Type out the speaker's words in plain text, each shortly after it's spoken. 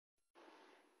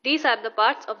These are the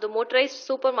parts of the motorized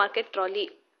supermarket trolley.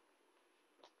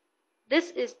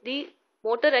 This is the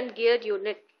motor and gear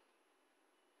unit.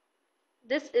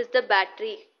 This is the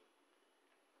battery.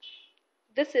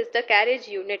 This is the carriage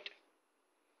unit.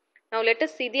 Now let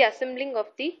us see the assembling of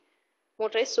the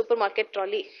motorized supermarket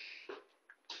trolley.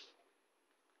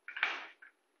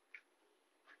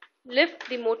 Lift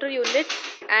the motor unit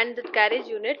and the carriage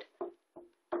unit.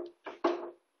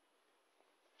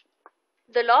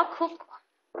 The lock hook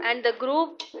and the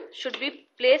groove should be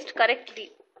placed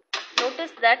correctly.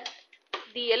 Notice that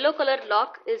the yellow color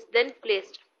lock is then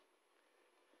placed.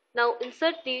 Now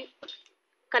insert the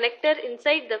connector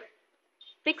inside the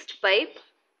fixed pipe,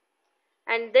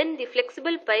 and then the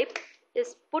flexible pipe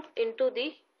is put into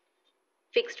the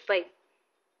fixed pipe.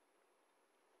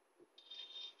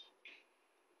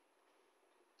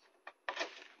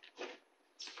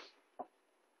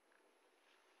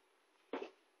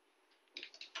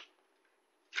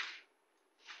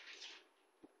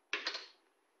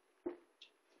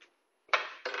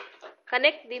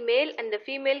 Connect the male and the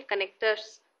female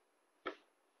connectors.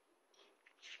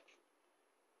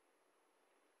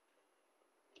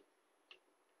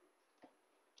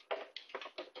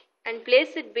 And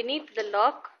place it beneath the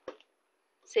lock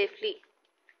safely.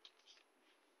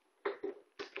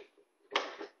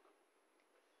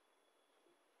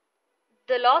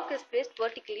 The lock is placed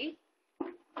vertically.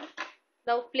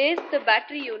 Now place the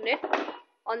battery unit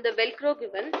on the velcro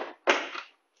given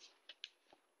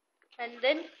and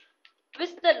then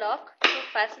twist the lock to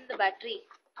fasten the battery.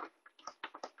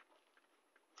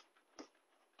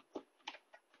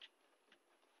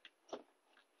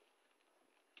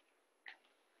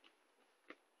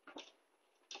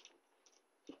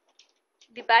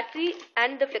 The battery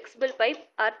and the flexible pipe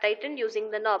are tightened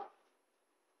using the knob.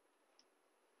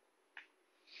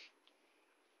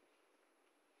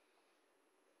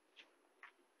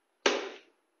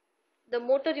 The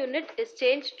motor unit is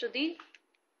changed to the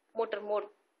motor mode.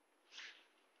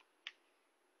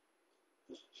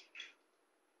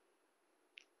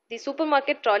 The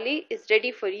supermarket trolley is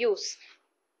ready for use.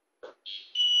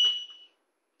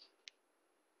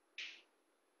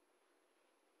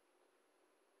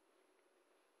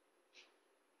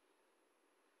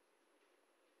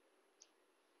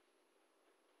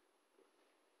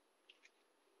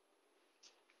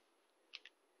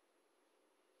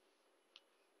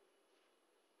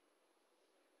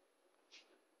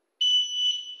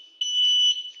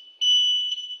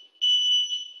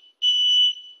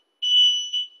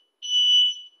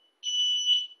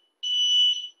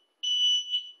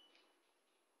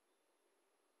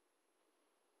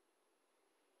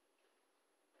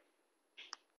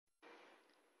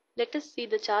 Let us see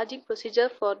the charging procedure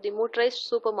for the motorized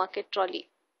supermarket trolley.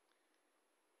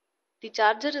 The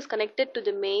charger is connected to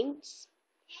the mains.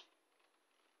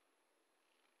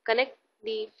 Connect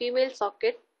the female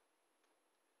socket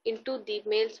into the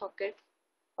male socket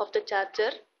of the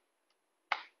charger.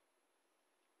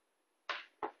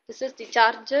 This is the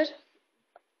charger.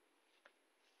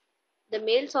 The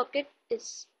male socket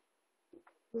is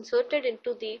inserted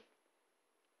into the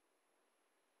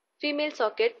female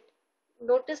socket.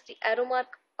 Notice the arrow mark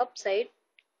upside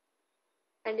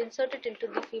and insert it into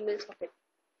the female socket.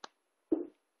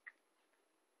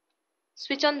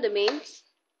 Switch on the mains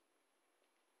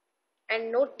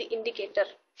and note the indicator.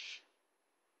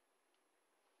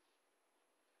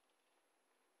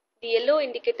 The yellow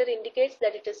indicator indicates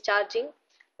that it is charging,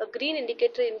 a green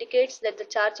indicator indicates that the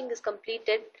charging is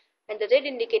completed, and the red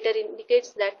indicator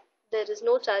indicates that there is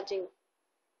no charging.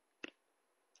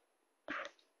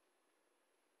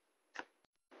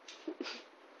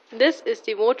 This is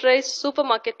the motorized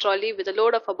supermarket trolley with a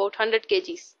load of about 100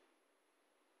 kgs.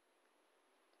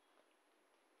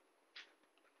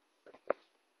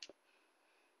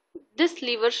 This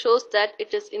lever shows that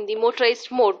it is in the motorized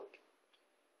mode.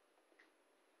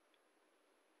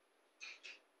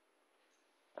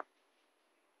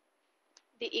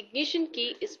 The ignition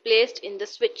key is placed in the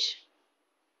switch.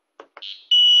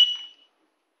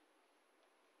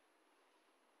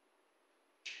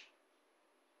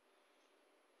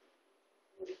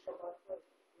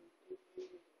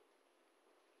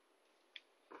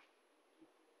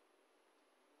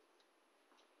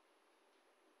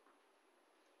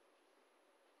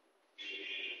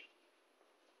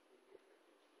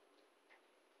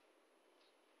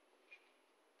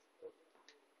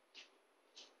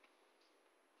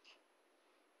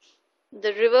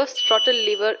 The reverse throttle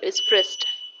lever is pressed.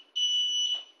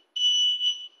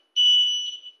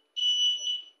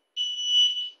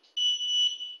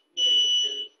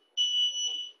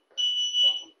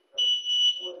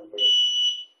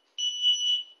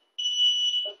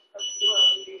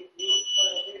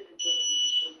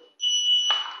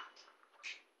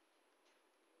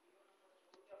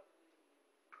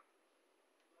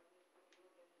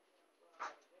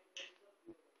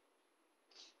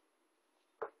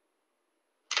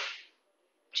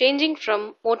 Changing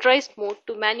from motorized mode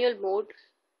to manual mode.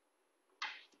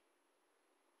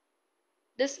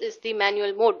 This is the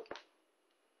manual mode.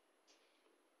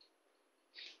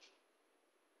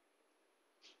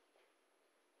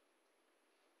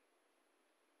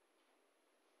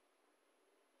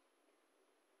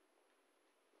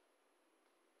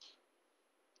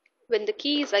 When the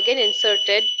key is again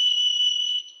inserted,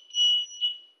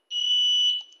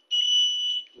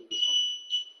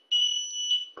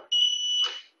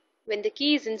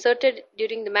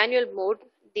 during the manual mode,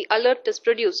 the alert is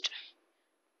produced.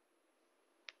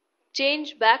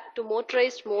 Change back to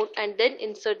motorized mode and then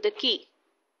insert the key.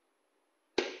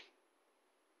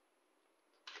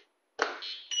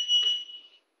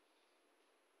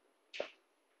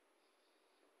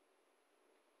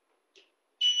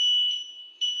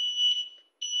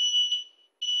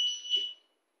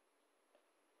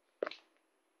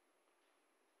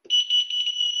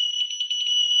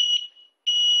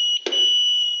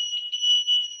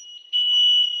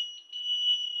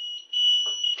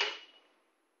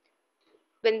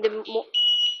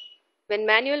 When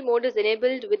manual mode is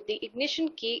enabled with the ignition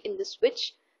key in the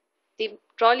switch, the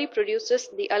trolley produces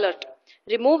the alert.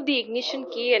 Remove the ignition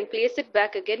key and place it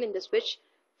back again in the switch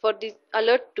for the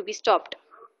alert to be stopped.